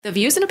The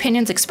views and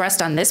opinions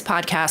expressed on this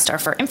podcast are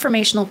for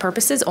informational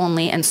purposes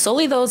only and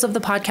solely those of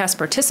the podcast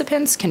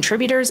participants,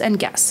 contributors, and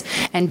guests,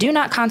 and do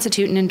not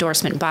constitute an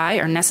endorsement by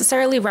or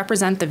necessarily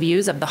represent the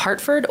views of The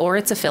Hartford or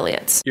its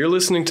affiliates. You're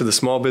listening to the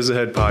Small Biz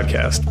Ahead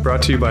podcast,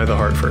 brought to you by The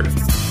Hartford.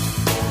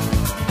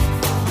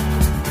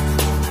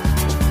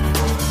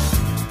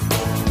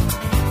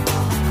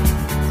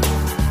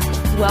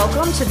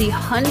 Welcome to the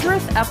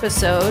 100th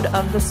episode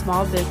of the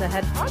Small Biz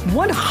Ahead podcast.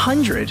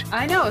 100.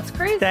 I know, it's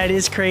crazy. That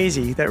is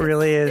crazy. That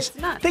really is. It's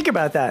nuts. Think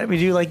about that. We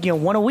do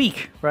one a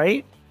week,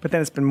 right? But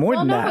then it's been more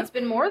than that. It's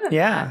been more than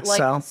that.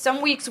 Yeah.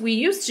 Some weeks we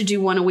used to do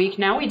one a week.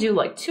 Now we do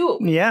two a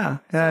week. Yeah.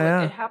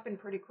 It happened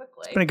pretty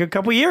quickly. It's been a good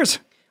couple years.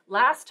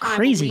 Last time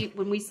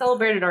when we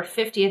celebrated our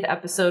 50th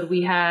episode,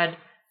 we had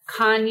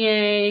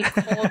Kanye,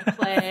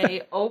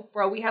 Coldplay,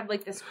 Oprah. We had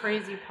this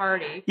crazy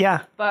party.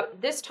 Yeah.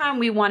 But this time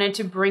we wanted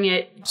to bring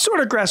it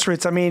sort of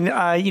grassroots. I mean,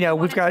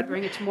 we've got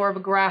bring it to more of a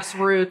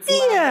grassroots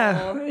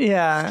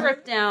level,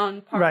 stripped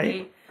down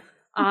party.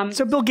 Right.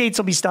 So Bill Gates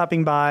will be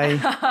stopping by.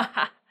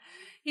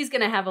 He's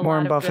going to have a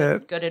Warren lot Buffett.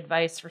 of good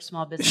advice for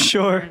small business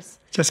Sure. owners.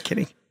 Just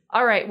kidding.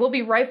 All right, we'll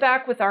be right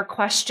back with our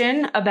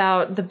question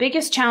about the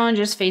biggest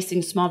challenges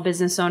facing small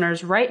business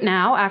owners right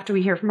now after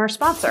we hear from our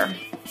sponsor.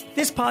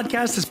 This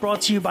podcast is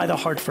brought to you by The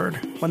Hartford.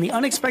 When the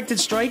unexpected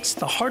strikes,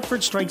 The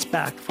Hartford strikes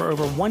back for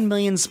over 1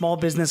 million small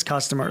business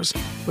customers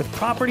with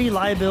property,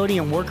 liability,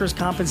 and workers'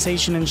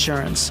 compensation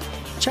insurance.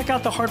 Check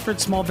out The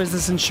Hartford Small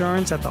Business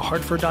Insurance at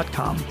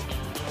thehartford.com.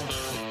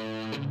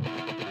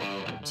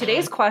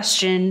 Today's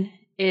question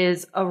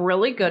is a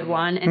really good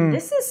one. And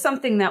this is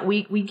something that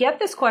we get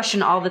this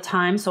question all the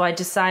time. So I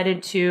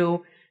decided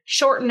to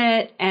shorten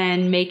it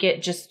and make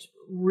it just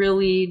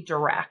really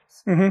direct.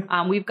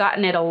 Mm-hmm. We've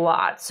gotten it a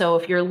lot. So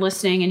if you're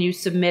listening and you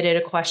submitted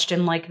a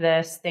question like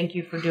this, thank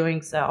you for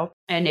doing so.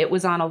 And it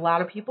was on a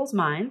lot of people's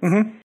minds.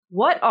 Mm-hmm.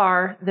 What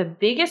are the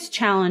biggest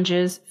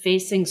challenges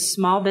facing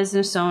small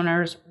business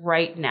owners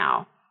right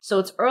now? So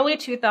it's early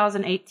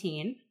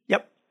 2018.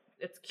 Yep.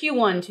 It's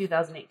Q1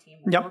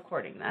 2018 when we're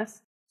recording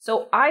this.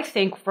 So I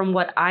think from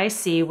what I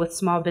see with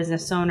small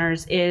business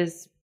owners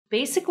is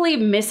basically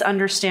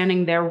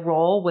misunderstanding their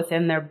role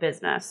within their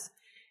business.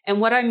 And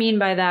what I mean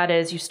by that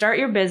is you start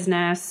your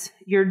business,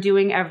 you're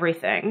doing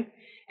everything,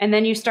 and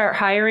then you start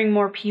hiring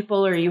more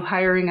people or you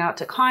hiring out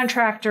to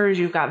contractors,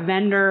 you've got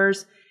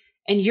vendors,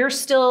 and you're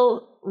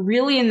still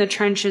really in the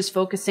trenches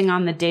focusing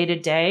on the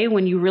day-to-day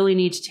when you really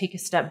need to take a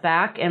step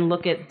back and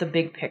look at the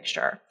big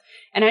picture.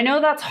 And I know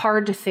that's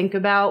hard to think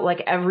about,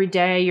 every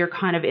day you're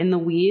kind of in the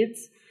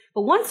weeds.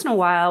 But once in a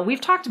while,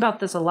 we've talked about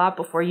this a lot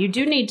before, you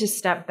do need to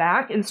step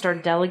back and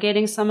start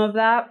delegating some of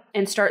that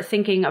and start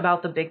thinking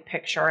about the big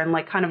picture and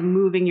kind of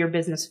moving your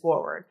business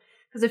forward.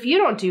 Because if you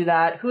don't do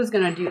that, who's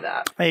going to do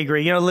that? I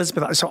agree.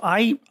 Elizabeth, so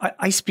I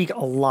speak a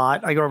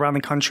lot. I go around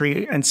the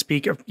country and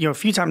speak, a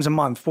few times a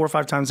month, 4 or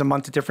 5 times a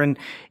month to different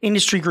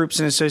industry groups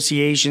and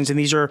associations. And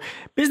these are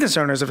business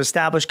owners of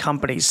established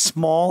companies,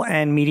 small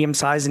and medium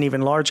sized and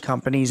even large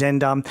companies.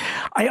 And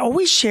I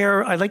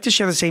like to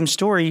share the same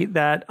story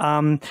that,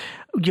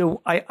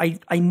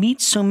 I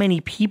meet so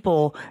many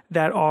people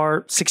that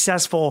are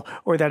successful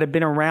or that have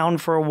been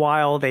around for a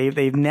while.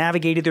 They've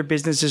navigated their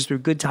businesses through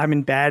good time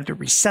and bad, through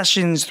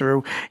recessions,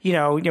 through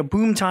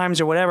boom times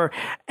or whatever.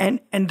 And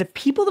the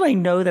people that I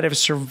know that have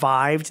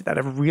survived, that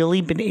have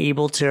really been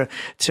able to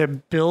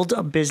build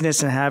a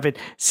business and have it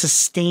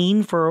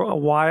sustain for a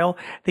while,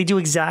 they do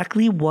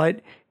exactly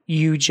what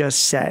you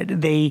just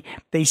said. They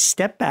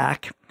step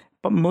back,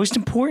 but most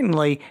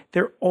importantly,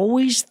 they're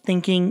always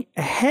thinking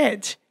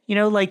ahead.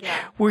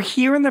 We're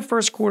here in the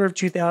first quarter of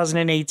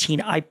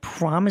 2018. I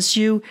promise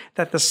you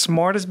that the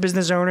smartest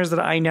business owners that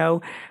I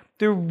know,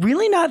 they're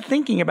really not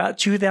thinking about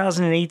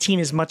 2018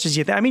 as much as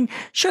you think. I mean,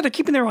 sure, they're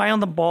keeping their eye on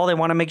the ball. They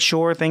want to make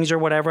sure things are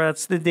whatever.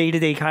 That's the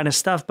day-to-day kind of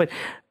stuff. But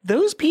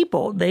those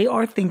people, they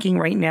are thinking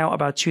right now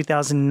about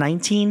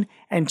 2019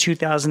 and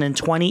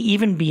 2020,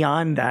 even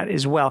beyond that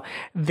as well.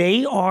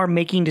 They are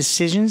making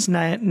decisions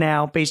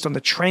now based on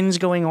the trends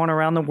going on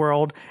around the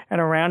world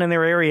and around in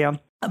their area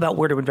about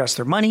where to invest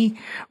their money,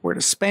 where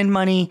to spend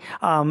money,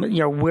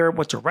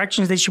 what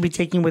directions they should be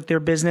taking with their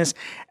business.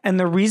 And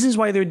the reasons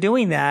why they're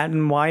doing that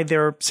and why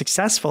they're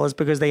successful is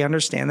because they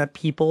understand that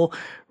people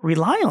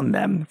rely on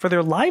them for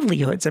their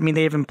livelihoods. I mean,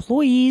 they have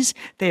employees,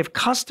 they have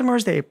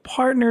customers, they have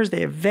partners,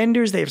 they have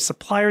vendors, they have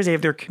suppliers, they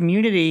have their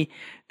community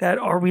that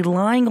are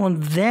relying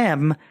on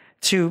them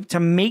to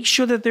make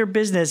sure that their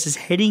business is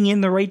heading in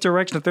the right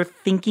direction, that they're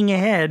thinking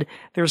ahead,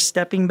 they're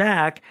stepping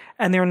back,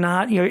 and they're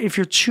not, if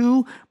you're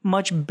too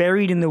much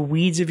buried in the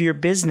weeds of your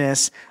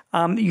business,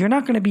 you're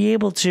not going to be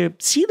able to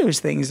see those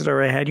things that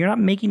are ahead. You're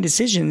not making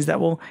decisions that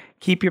will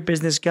keep your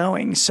business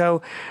going.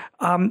 So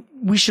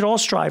we should all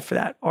strive for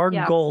that. Our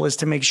goal is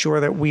to make sure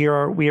that we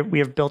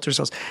have built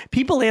ourselves.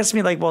 People ask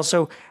me well,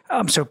 so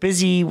I'm so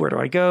busy. Where do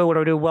I go? What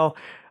do I do? Well,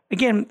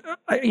 again,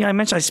 I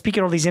mentioned I speak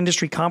at all these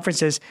industry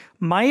conferences.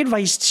 My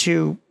advice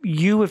to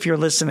you, if you're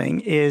listening,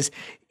 is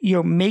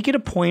make it a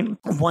point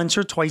once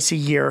or twice a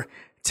year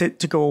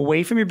to go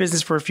away from your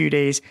business for a few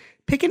days,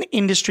 pick an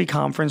industry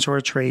conference or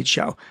a trade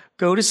show.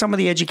 Go to some of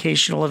the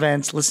educational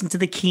events, listen to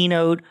the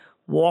keynote,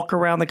 walk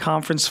around the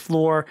conference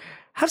floor,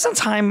 have some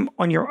time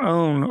on your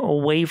own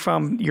away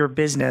from your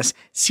business.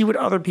 See what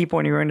other people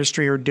in your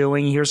industry are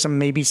doing. Hear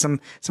some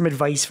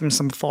advice from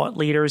some thought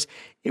leaders.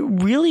 It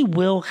really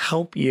will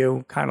help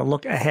you kind of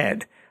look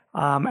ahead.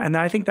 And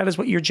I think that is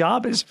what your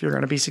job is if you're going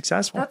to be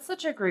successful. That's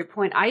such a great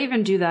point. I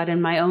even do that in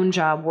my own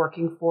job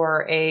working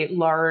for a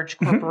large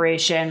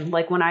corporation.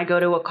 Like when I go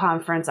to a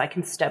conference, I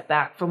can step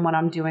back from what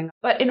I'm doing.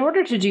 But in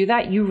order to do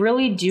that, you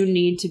really do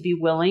need to be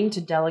willing to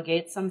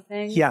delegate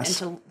something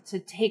and to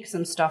take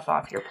some stuff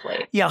off your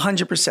plate. Yeah,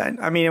 100%.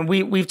 I mean,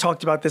 we've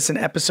talked about this in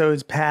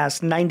episodes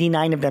past,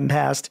 99 of them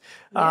past,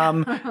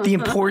 the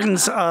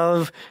importance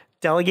of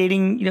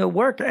delegating,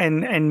 work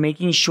and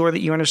making sure that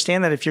you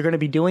understand that if you're going to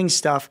be doing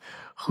stuff,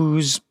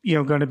 who's,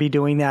 going to be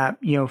doing that,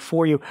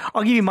 for you.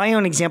 I'll give you my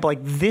own example.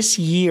 Like this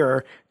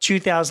year,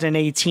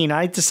 2018,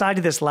 I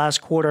decided this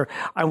last quarter,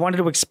 I wanted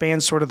to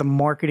expand sort of the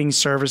marketing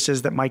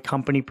services that my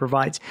company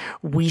provides.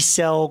 We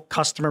sell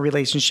customer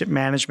relationship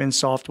management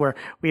software.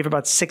 We have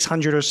about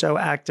 600 or so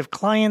active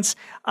clients.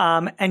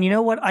 And you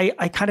know what?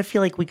 I kind of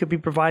feel like we could be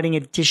providing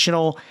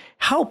additional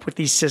help with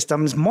these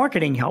systems,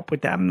 marketing help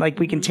with them. Like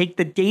we can take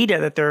the data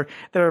that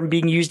are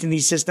being used in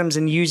these systems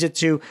and use it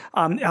to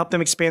help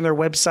them expand their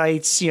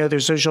websites, their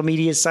social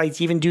media sites,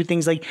 even do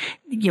things like,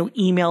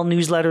 email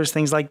newsletters,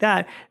 things like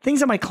that, things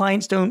that my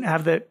clients don't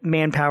have the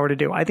manpower to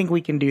do. I think we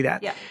can do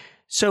that. Yeah.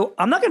 So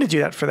I'm not going to do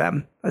that for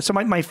them. So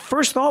my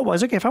first thought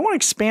was, okay, if I want to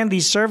expand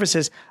these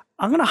services,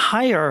 I'm going to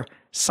hire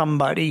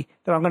somebody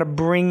that I'm going to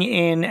bring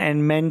in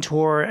and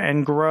mentor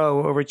and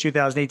grow over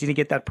 2018 to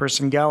get that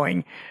person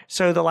going.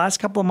 So the last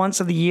couple of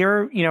months of the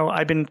year,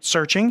 I've been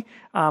searching.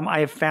 I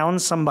have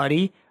found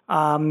somebody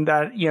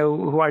that,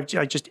 who I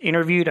just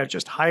interviewed. I've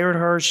just hired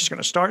her. She's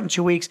going to start in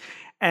 2 weeks.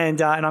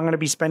 And I'm going to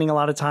be spending a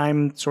lot of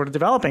time sort of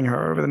developing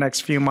her over the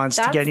next few months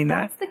to getting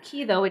that. That's the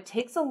key, though. It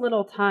takes a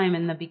little time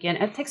in the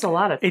beginning. It takes a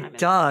lot of time. It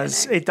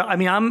does. I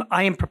mean,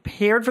 I am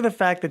prepared for the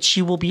fact that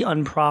she will be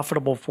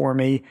unprofitable for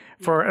me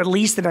for at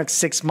least the next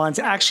 6 months.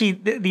 Actually,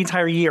 the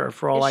entire year,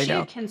 for all I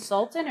know. Is she a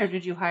consultant, or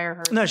did you hire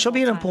her? No, she'll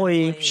be an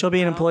employee. She'll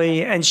be an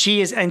employee, and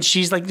she's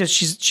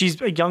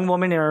a young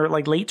woman in her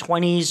like late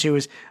 20s who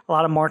has a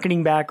lot of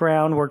marketing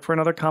background, worked for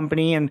another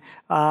company, and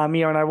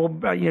and I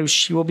will,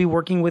 she will be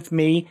working with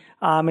me.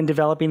 And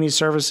developing these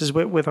services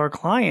with our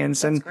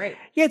clients. That's great.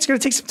 Yeah, it's going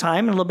to take some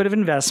time and a little bit of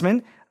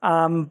investment.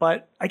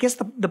 But I guess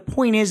the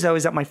point is, though,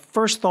 is that my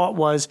first thought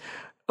was,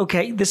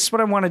 okay, this is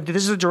what I want to do.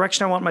 This is the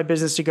direction I want my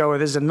business to go. Or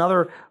this is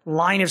another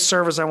line of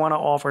service I want to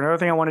offer. Another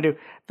thing I want to do.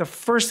 The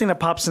first thing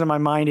that pops into my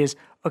mind is,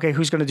 okay,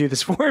 who's going to do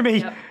this for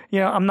me?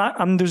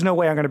 Yep. There's no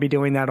way I'm going to be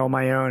doing that on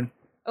my own.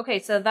 Okay,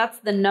 so that's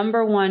the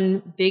number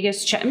one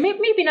biggest,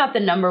 maybe not the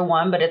number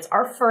one, but it's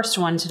our first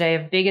one today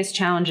of biggest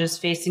challenges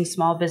facing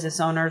small business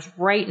owners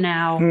right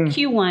now,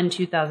 Q1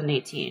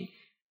 2018.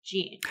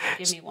 Gene,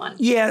 give me one.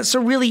 Yeah,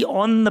 so really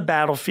on the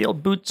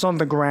battlefield, boots on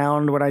the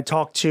ground, when I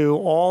talk to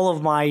all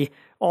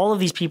of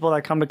these people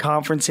that come to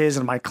conferences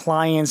and my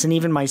clients and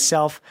even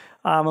myself,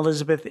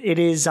 Elizabeth, it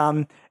is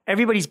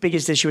everybody's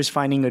biggest issue is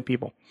finding good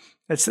people.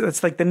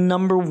 That's like the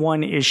number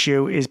one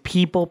issue is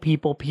people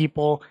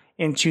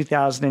in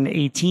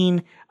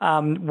 2018.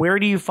 Where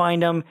do you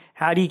find them?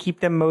 How do you keep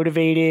them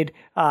motivated?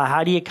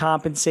 How do you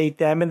compensate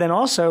them? And then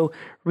also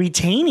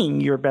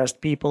retaining your best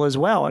people as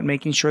well and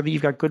making sure that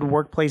you've got good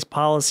workplace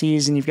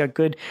policies and you've got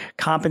good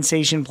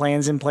compensation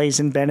plans in place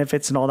and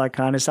benefits and all that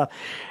kind of stuff.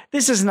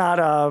 This is not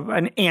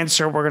an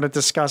answer we're going to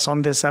discuss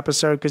on this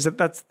episode because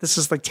this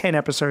is like 10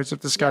 episodes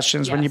of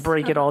discussions when you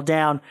break it all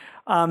down.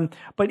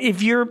 But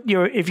if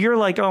you're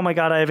like, oh my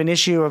God, I have an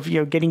issue of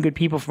getting good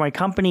people for my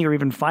company or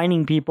even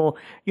finding people,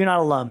 you're not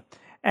alone.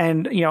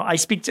 And I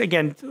speak to,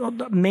 again,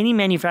 many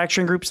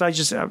manufacturing groups. I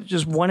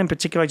just one in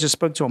particular I just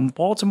spoke to in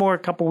Baltimore a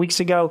couple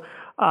weeks ago.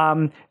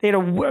 They had to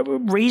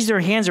raise their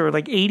hands. There were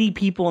like 80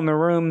 people in the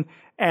room,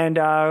 and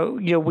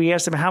we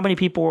asked them how many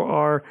people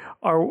are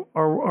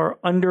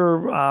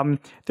under.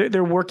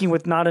 They're working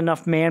with not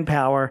enough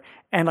manpower,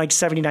 and like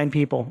 79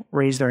 people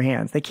raised their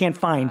hands. They can't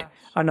find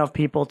enough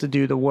people to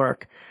do the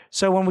work.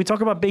 So when we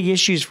talk about big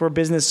issues for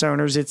business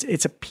owners,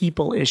 it's a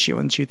people issue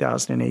in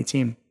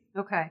 2018.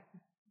 Okay.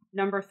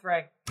 Number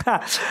 3.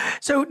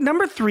 So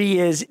number 3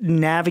 is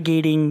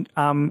navigating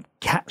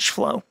cash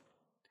flow.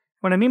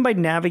 What I mean by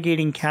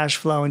navigating cash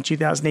flow in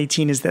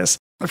 2018 is this.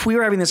 If we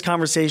were having this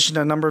conversation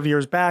a number of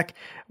years back,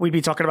 we'd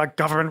be talking about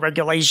government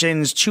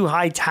regulations, too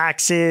high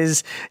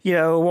taxes,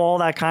 all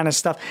that kind of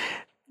stuff.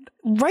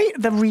 Right.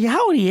 The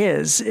reality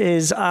is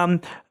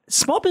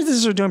small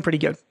businesses are doing pretty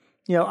good.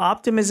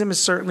 Optimism is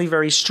certainly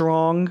very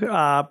strong.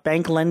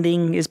 Bank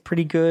lending is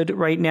pretty good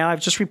right now. I've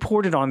just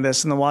reported on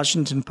this in the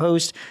Washington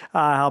Post,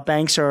 how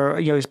banks are,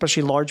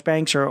 especially large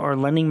banks are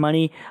lending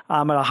money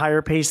at a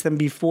higher pace than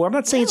before. I'm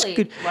not saying it's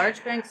good.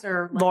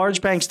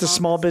 Large banks to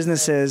small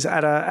businesses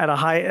at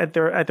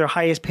their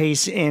highest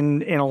pace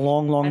in a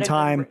long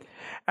time.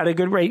 At a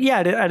good rate. Yeah,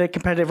 at a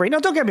competitive rate. Now,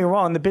 don't get me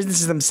wrong. The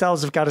businesses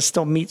themselves have got to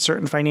still meet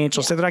certain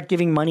financials. So they're not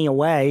giving money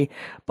away.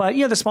 But,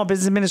 the Small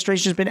Business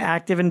Administration has been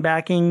active in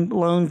backing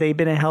loans. They've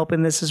been a help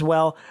in this as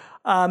well.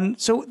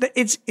 So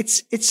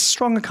it's a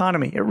strong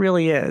economy. It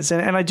really is.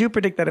 And I do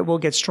predict that it will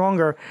get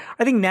stronger.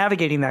 I think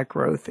navigating that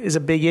growth is a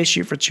big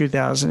issue for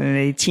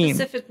 2018.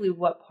 Specifically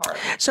what part?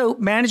 So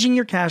managing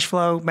your cash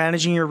flow,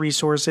 managing your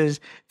resources,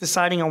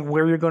 deciding on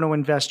where you're going to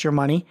invest your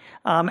money,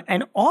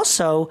 and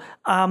also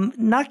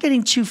not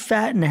getting too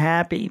fat and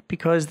happy,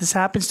 because this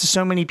happens to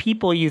so many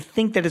people. You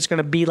think that it's going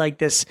to be like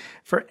this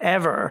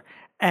forever.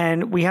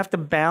 And we have to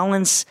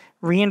balance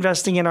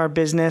reinvesting in our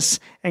business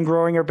and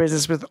growing our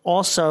business with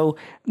also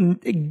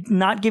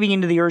not giving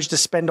into the urge to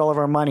spend all of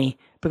our money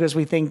because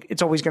we think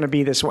it's always going to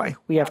be this way.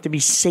 We have to be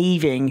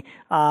saving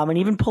and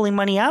even pulling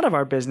money out of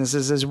our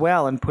businesses as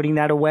well and putting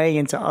that away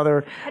into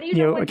other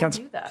accounts.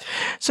 To do that?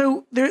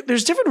 So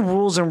there's different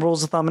rules and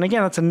rules of thumb. And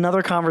again, that's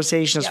another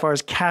conversation as far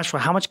as cash flow.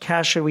 How much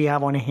cash should we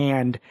have on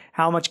hand?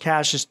 How much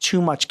cash is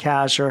too much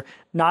cash or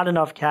not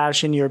enough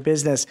cash in your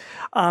business?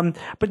 But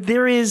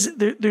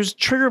there's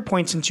trigger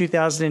points in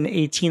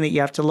 2018 that you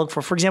have to look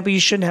for. For example,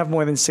 you shouldn't have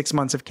more than 6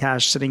 months of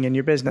cash sitting in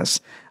your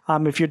business.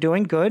 If you're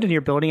doing good and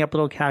you're building up a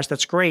little cash,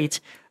 that's great.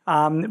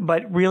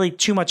 But really,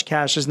 too much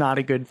cash is not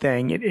a good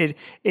thing.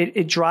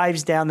 It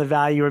drives down the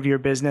value of your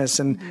business,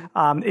 and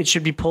it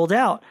should be pulled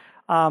out.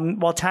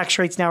 While tax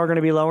rates now are going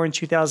to be lower in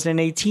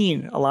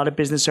 2018, a lot of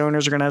business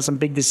owners are going to have some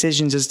big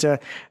decisions as to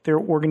their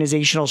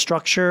organizational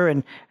structure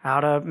and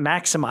how to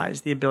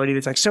maximize the ability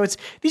to tax. So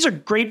these are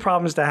great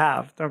problems to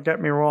have. Don't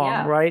get me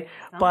wrong, right?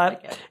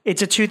 But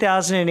it's a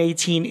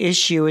 2018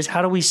 issue: is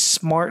how do we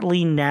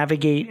smartly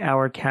navigate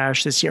our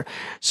cash this year?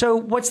 So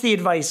what's the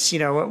advice?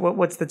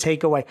 What's the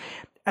takeaway?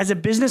 As a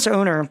business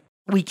owner,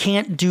 we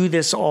can't do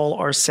this all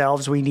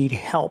ourselves. We need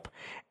help.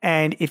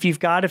 And if you've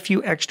got a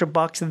few extra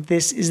bucks,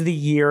 this is the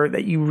year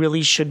that you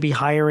really should be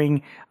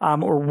hiring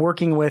or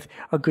working with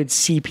a good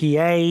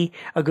CPA,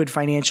 a good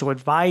financial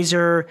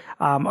advisor,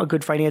 a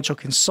good financial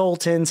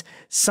consultant,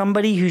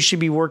 somebody who should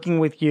be working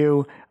with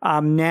you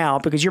now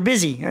because you're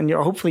busy and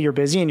hopefully you're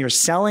busy and you're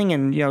selling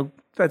and,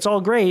 that's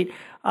all great.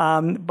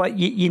 But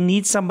you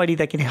need somebody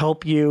that can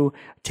help you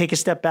take a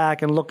step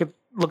back and look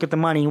at the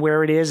money,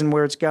 where it is and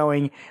where it's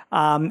going,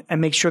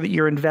 and make sure that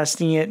you're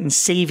investing it and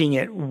saving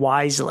it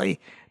wisely.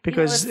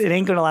 Because it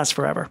ain't going to last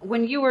forever.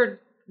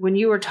 When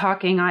you were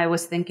talking, I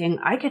was thinking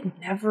I could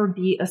never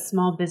be a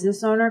small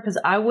business owner because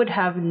I would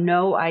have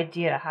no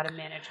idea how to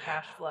manage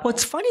cash flow. Well,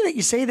 it's funny that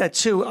you say that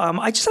too.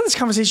 I just had this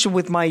conversation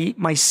with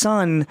my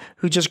son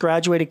who just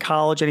graduated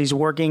college and he's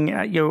working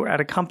at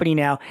a company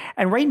now.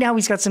 And right now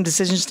he's got some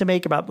decisions to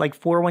make about like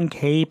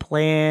 401k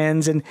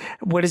plans and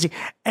what is he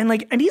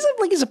and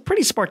he's a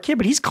pretty smart kid,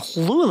 but he's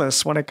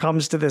clueless when it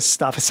comes to this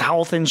stuff, his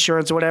health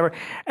insurance or whatever.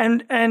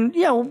 And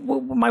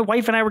my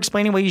wife and I were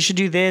explaining, well, you should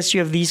do this. You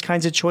have these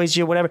kinds of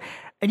choices, whatever.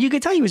 And you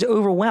could tell he was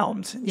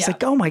overwhelmed. He's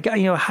like, oh my God,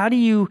 how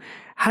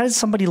does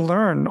somebody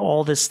learn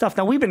all this stuff?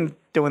 Now we've been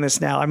doing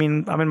this now. I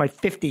mean, I'm in my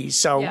 50s.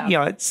 So,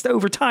 it's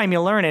over time you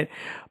learn it,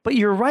 but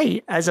you're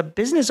right. As a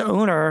business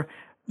owner,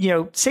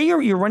 say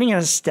you're running an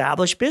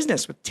established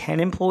business with 10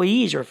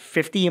 employees or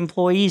 50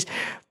 employees.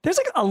 There's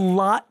like a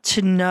lot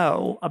to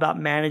know about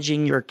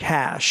managing your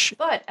cash.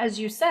 But as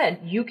you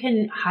said, you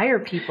can hire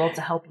people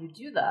to help you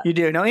do that. You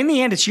do. Now, in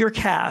the end, it's your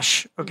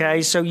cash.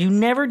 Okay. So you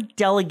never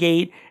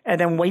delegate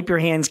and then wipe your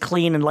hands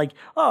clean and like,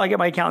 oh, I get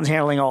my accountants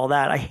handling all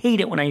that. I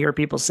hate it when I hear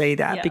people say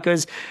that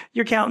because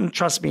your accountant,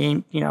 trust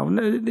me,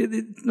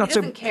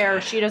 doesn't care.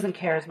 She doesn't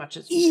care as much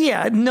as you.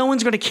 Yeah. No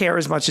one's going to care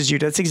as much as you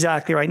do. That's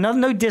exactly right.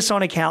 No diss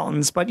on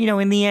accountants, but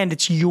in the end,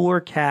 it's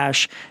your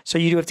cash. So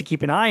you do have to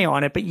keep an eye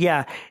on it. But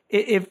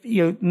if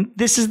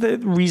this is the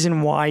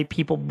reason why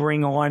people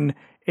bring on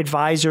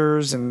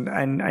advisors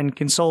and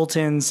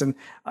consultants and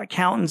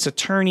accountants,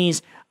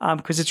 attorneys,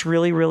 because it's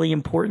really, really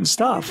important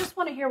stuff. I just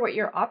want to hear what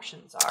your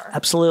options are.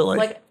 Absolutely.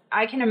 Like,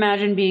 I can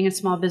imagine being a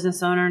small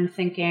business owner and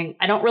thinking,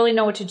 I don't really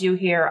know what to do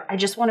here. I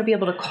just want to be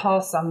able to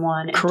call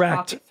someone and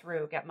talk it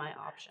through, get my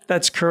options.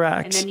 That's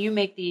correct. And then you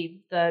make the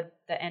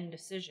end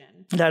decision.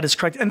 That is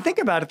correct. And think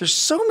about it. There's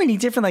so many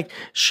different,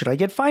 should I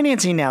get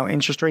financing now?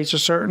 Interest rates are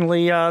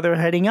certainly, they're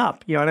heading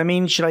up. You know what I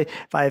mean?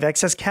 If I have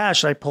excess cash,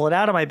 should I pull it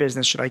out of my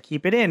business? Should I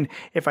keep it in?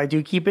 If I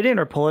do keep it in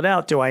or pull it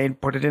out, do I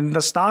put it in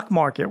the stock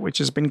market, which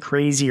has been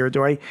crazy? Or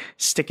do I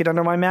stick it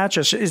under my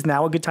mattress? Is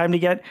now a good time to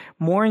get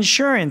more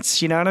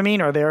insurance? You know what I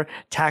mean? Are there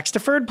tax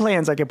deferred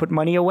plans I can put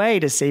money away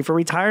to save for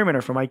retirement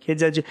or for my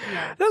kids' education?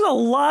 Yeah. There's a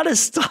lot of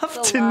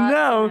stuff to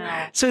know.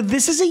 So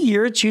this is a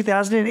year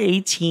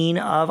 2018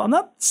 of, I'm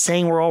not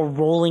saying we're all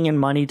rolling in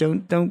money.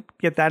 Don't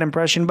get that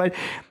impression, but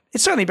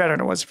it's certainly better than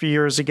it was a few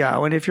years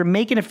ago. And if you're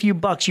making a few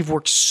bucks, you've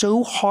worked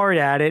so hard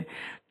at it.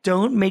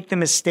 Don't make the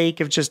mistake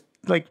of just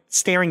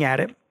staring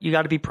at it. You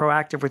got to be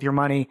proactive with your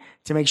money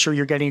to make sure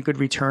you're getting a good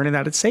return and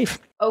that it's safe.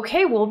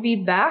 Okay, we'll be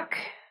back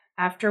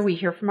after we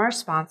hear from our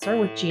sponsor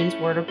with Gene's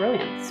Word of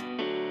Brilliance.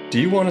 Do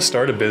you want to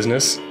start a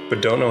business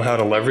but don't know how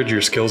to leverage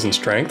your skills and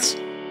strengths?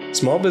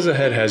 Small Biz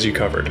Ahead has you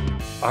covered.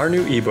 Our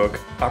new ebook,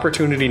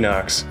 Opportunity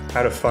Knocks: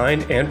 How to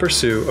Find and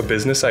Pursue a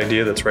Business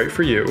Idea That's Right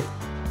for You,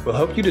 will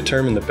help you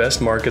determine the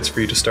best markets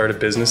for you to start a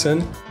business in,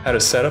 how to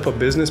set up a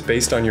business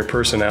based on your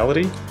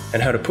personality,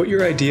 and how to put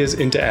your ideas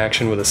into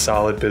action with a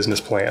solid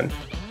business plan.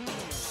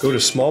 Go to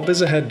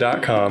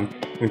smallbizahead.com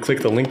and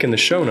click the link in the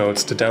show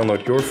notes to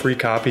download your free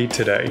copy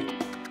today.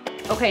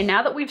 Okay,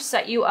 now that we've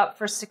set you up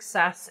for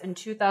success in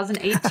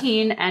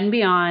 2018 and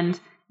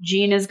beyond,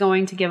 Gene is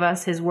going to give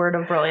us his word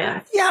of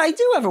brilliance. Yeah, I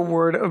do have a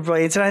word of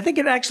brilliance, and I think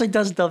it actually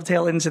does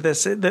dovetail into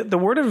this. The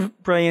word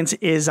of brilliance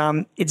is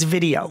it's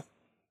video.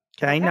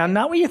 Okay, now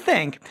not what you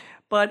think,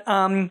 but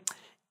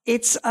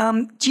it's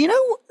do you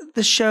know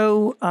the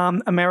show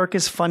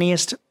America's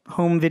Funniest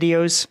Home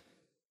Videos?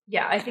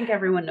 Yeah, I think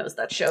everyone knows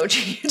that show.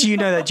 Do you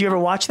know that? Do you ever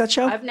watch that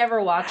show? I've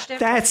never watched it.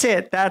 That's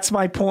it. That's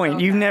my point.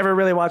 Okay. You've never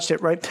really watched it,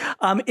 right?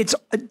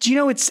 Do you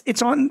know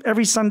it's on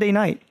every Sunday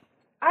night?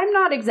 I'm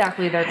not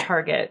exactly their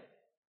target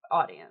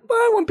audience. Well,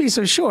 I wouldn't be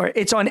so sure.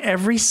 It's on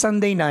every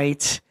Sunday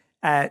night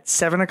at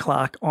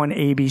 7:00 on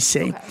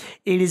ABC. Okay.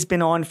 It has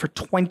been on for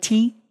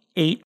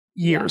 28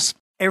 years.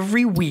 Yeah.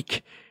 Every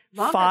week.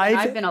 Longer than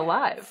I've been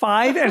alive.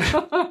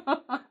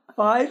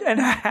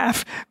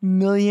 5.5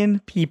 million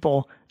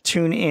people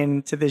tune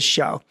in to this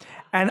show.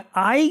 And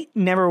I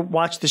never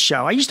watched the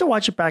show. I used to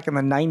watch it back in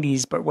the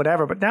 90s, but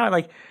whatever. But now,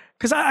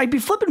 because I'd be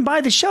flipping by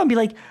the show and be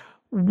like,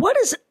 what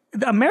is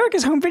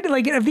America's Home Video?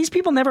 Like, have these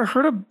people never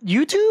heard of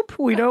YouTube,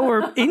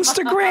 or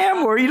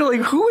Instagram, or,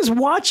 who is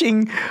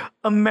watching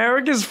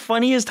America's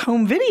Funniest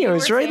Home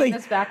Videos, you were right? Saying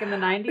this back in the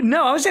 90s?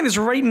 No, I was saying this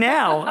right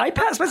now.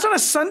 It's on a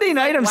Sunday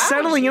night. I'm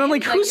settling in. I'm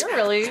like, who's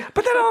really?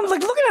 But then I'm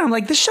like, looking at it, I'm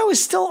like, this show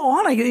is still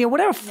on.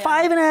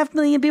 5.5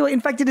 million people. In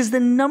fact, it is the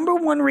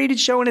 #1 rated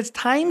show in its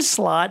time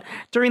slot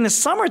during the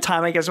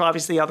summertime. I guess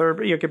obviously other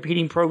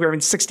competing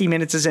programming, 60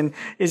 Minutes is in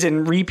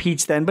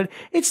repeats then, but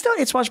it's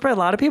watched by a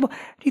lot of people. Do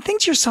you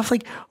think to yourself,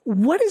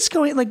 what is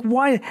going,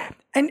 why?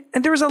 And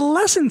there's a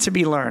lesson to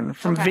be learned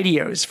from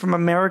videos, from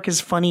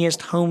America's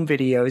Funniest Home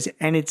Videos,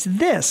 and it's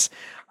this.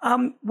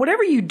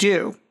 Whatever you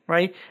do,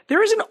 right,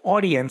 there is an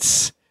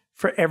audience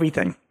for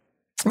everything.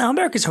 Now,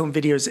 America's Home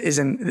Videos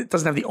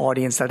doesn't have the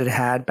audience that it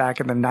had back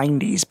in the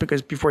 90s,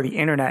 because before the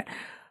internet.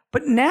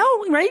 But now,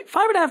 right,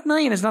 5.5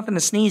 million is nothing to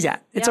sneeze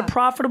at. It's a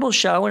profitable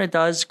show, and it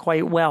does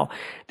quite well.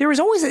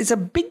 It's a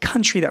big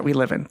country that we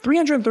live in,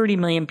 330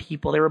 million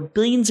people. There are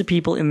billions of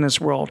people in this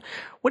world.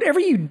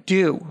 Whatever you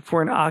do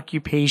for an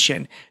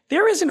occupation,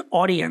 there is an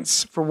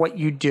audience for what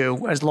you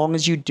do as long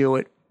as you do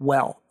it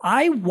well.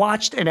 I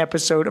watched an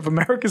episode of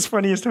America's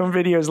Funniest Home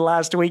Videos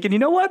last week, and you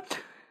know what?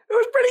 It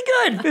was pretty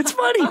good. It's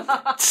funny.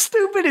 It's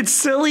stupid. It's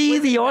silly.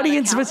 The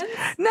audience was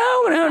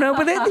no.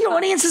 But the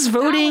audience is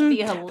voting.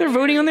 They're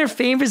voting on their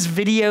favorite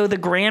video. The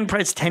grand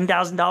prize,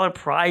 $10,000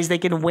 prize they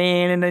can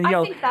win, and then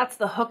I think that's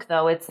the hook,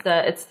 though. It's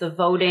the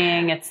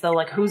voting. It's the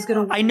who's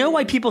gonna win. I know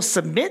why people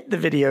submit the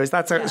videos.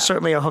 That's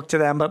certainly a hook to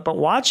them. But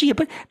watching it,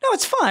 but no,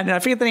 it's fun. And I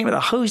forget the name of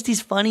the host.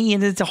 He's funny,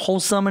 and it's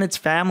wholesome, and it's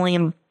family,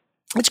 and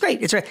it's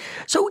great. It's great.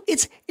 So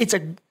it's a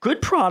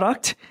good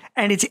product,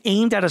 and it's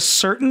aimed at a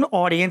certain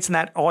audience, and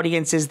that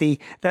audience is the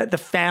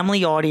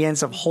family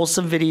audience of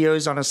wholesome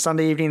videos on a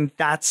Sunday evening.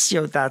 That's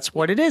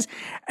what it is.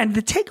 And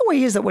the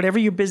takeaway is that whatever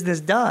your business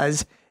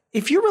does,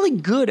 if you're really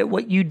good at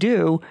what you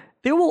do,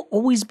 there will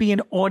always be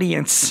an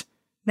audience.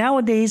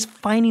 Nowadays,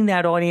 finding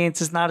that audience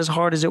is not as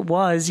hard as it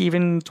was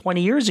even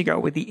 20 years ago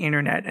with the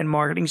internet and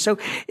marketing. So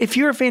if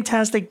you're a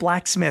fantastic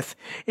blacksmith,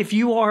 if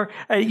you are,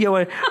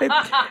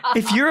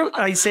 if you're,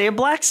 I say a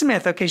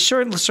blacksmith, okay,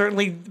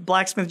 certainly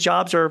blacksmith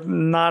jobs are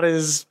not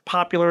as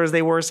popular as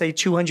they were, say,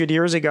 200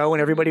 years ago when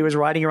everybody was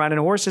riding around in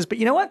horses. But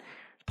you know what?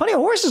 Plenty of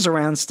horses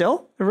around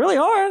still. There really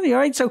are. All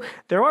right. So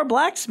there are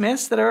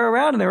blacksmiths that are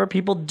around, and there are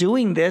people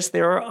doing this.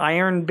 There are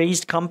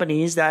iron-based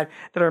companies that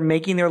are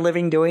making their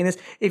living doing this.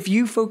 If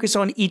you focus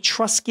on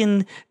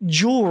Etruscan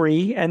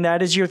jewelry and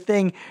that is your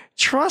thing,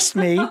 trust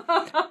me,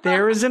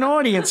 there is an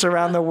audience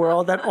around the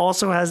world that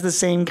also has the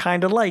same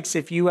kind of likes.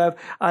 If you have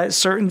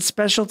certain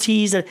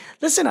specialties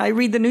listen, I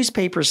read the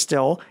newspaper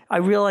still. I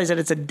realize that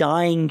it's a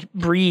dying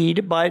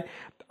breed, but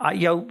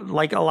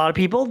like a lot of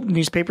people,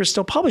 newspapers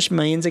still publish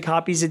millions of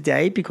copies a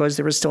day because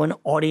there is still an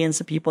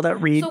audience of people that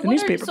read the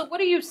newspaper. So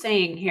what are you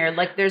saying here?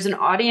 There's an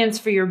audience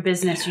for your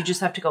business. You just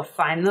have to go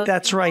find those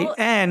That's people? Right.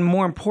 And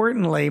more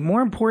importantly,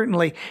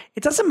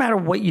 it doesn't matter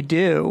what you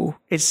do.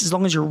 It's as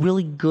long as you're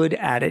really good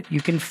at it,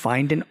 you can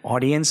find an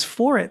audience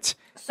for it.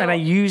 And I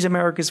use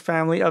America's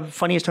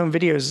Funniest Home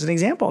Videos as an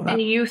example of that.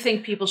 And you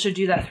think people should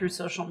do that through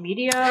social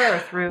media or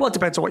through? Well, it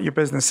depends on what your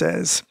business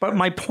is. But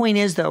my point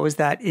is, though, is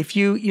that if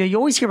you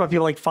always hear about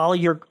people follow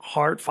your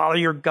heart, follow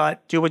your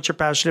gut, do what you're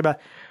passionate about.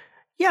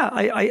 Yeah,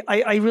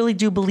 I really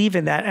do believe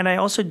in that. And I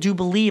also do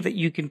believe that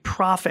you can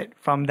profit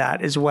from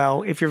that as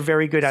well if you're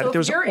very good at it.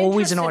 There's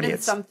always an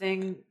audience.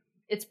 Something.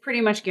 It's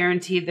pretty much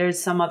guaranteed there's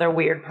some other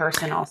weird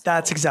person also.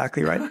 That's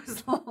exactly right.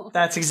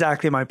 That's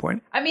exactly my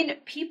point. I mean,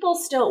 people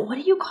still, what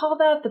do you call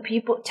that? The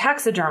people,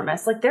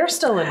 taxidermists, like they're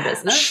still in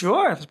business.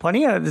 Sure. There's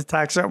plenty of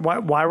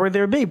the why were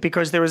there big?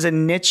 Because there was a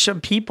niche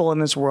of people in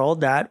this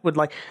world that would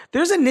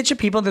there's a niche of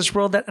people in this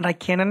world that, and I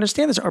can't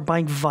understand this, are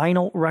buying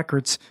vinyl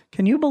records.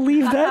 Can you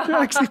believe that? They're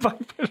actually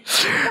buying,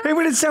 it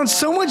would sound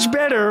so much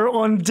better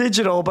on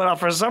digital, but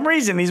for some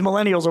reason, these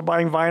millennials are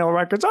buying vinyl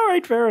records. All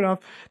right, fair enough.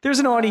 There's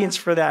an audience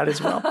for that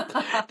as well.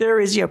 There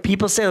is,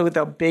 people say with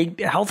the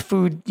big health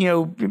food,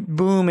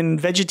 boom and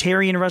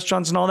vegetarian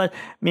restaurants and all that.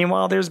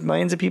 Meanwhile, there's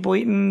millions of people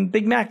eating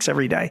Big Macs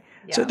every day.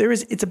 Yeah. So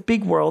it's a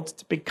big world.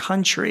 It's a big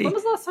country. When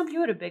was the last time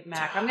you had a Big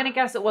Mac? I'm going to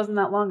guess it wasn't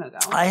that long ago.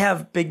 I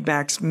have Big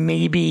Macs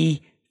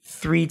maybe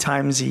 3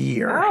 times a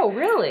year. Oh,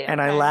 really?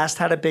 And I last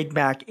had a Big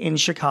Mac in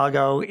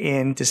Chicago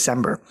in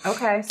December.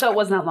 Okay. So it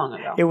wasn't that long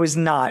ago. It was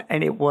not.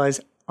 And it was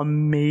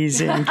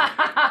amazing.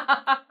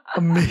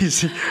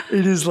 Amazing.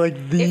 It is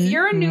like the If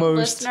you're a new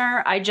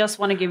listener, I just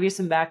want to give you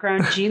some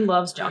background. Gene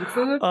loves junk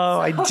food. Oh,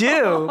 I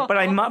do. But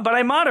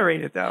I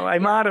moderate it, though. I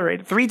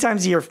moderate it 3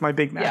 times a year for my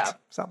Big Macs. Yeah.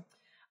 So,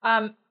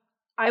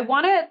 I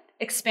want to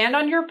expand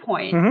on your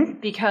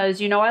point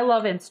because, I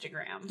love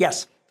Instagram.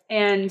 Yes.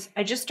 And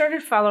I just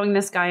started following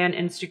this guy on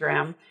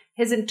Instagram.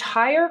 His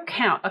entire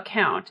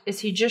account is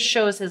he just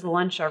shows his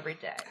lunch every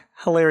day.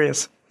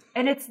 Hilarious.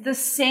 And it's the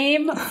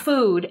same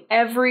food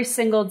every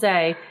single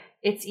day.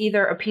 It's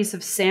either a piece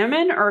of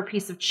salmon or a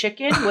piece of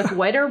chicken with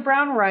white or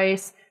brown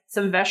rice,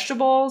 some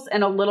vegetables,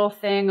 and a little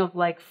thing of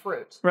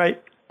fruit.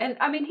 Right. And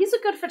I mean, he's a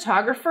good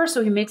photographer,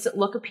 so he makes it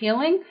look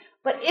appealing,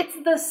 but it's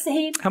the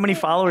same. How many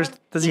followers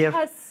does he have? He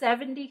has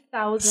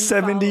 70,000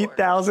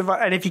 70,000.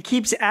 And if he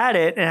keeps at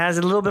it and has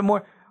a little bit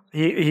more,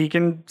 he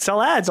can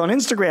sell ads on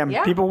Instagram.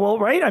 Yeah. People will,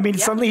 right? I mean,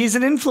 suddenly he's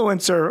an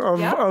influencer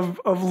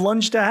of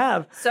lunch to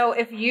have. So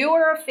if you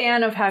are a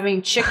fan of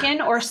having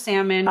chicken or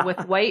salmon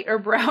with white or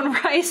brown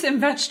rice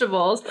and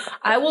vegetables,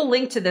 I will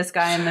link to this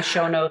guy in the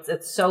show notes.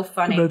 It's so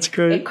funny. That's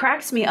great. It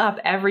cracks me up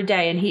every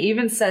day. And he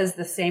even says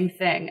the same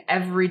thing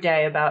every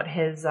day about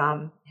his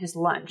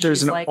lunch.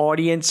 There's an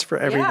audience for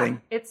everything.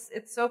 Yeah,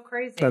 it's so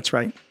crazy. That's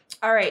right.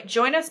 All right.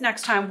 Join us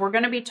next time. We're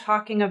going to be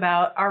talking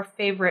about our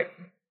favorite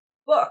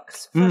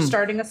books for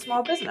starting a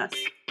small business.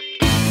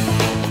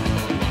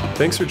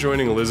 Thanks for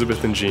joining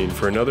Elizabeth and Gene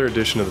for another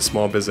edition of the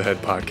Small Biz Ahead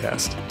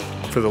podcast.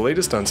 For the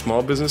latest on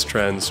small business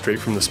trends straight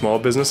from the small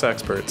business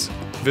experts,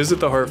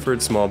 visit the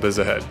Hartford Small Biz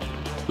Ahead.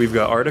 We've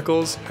got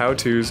articles,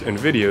 how-tos, and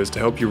videos to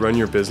help you run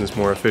your business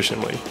more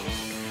efficiently.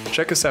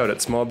 Check us out at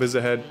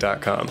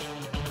smallbizahead.com.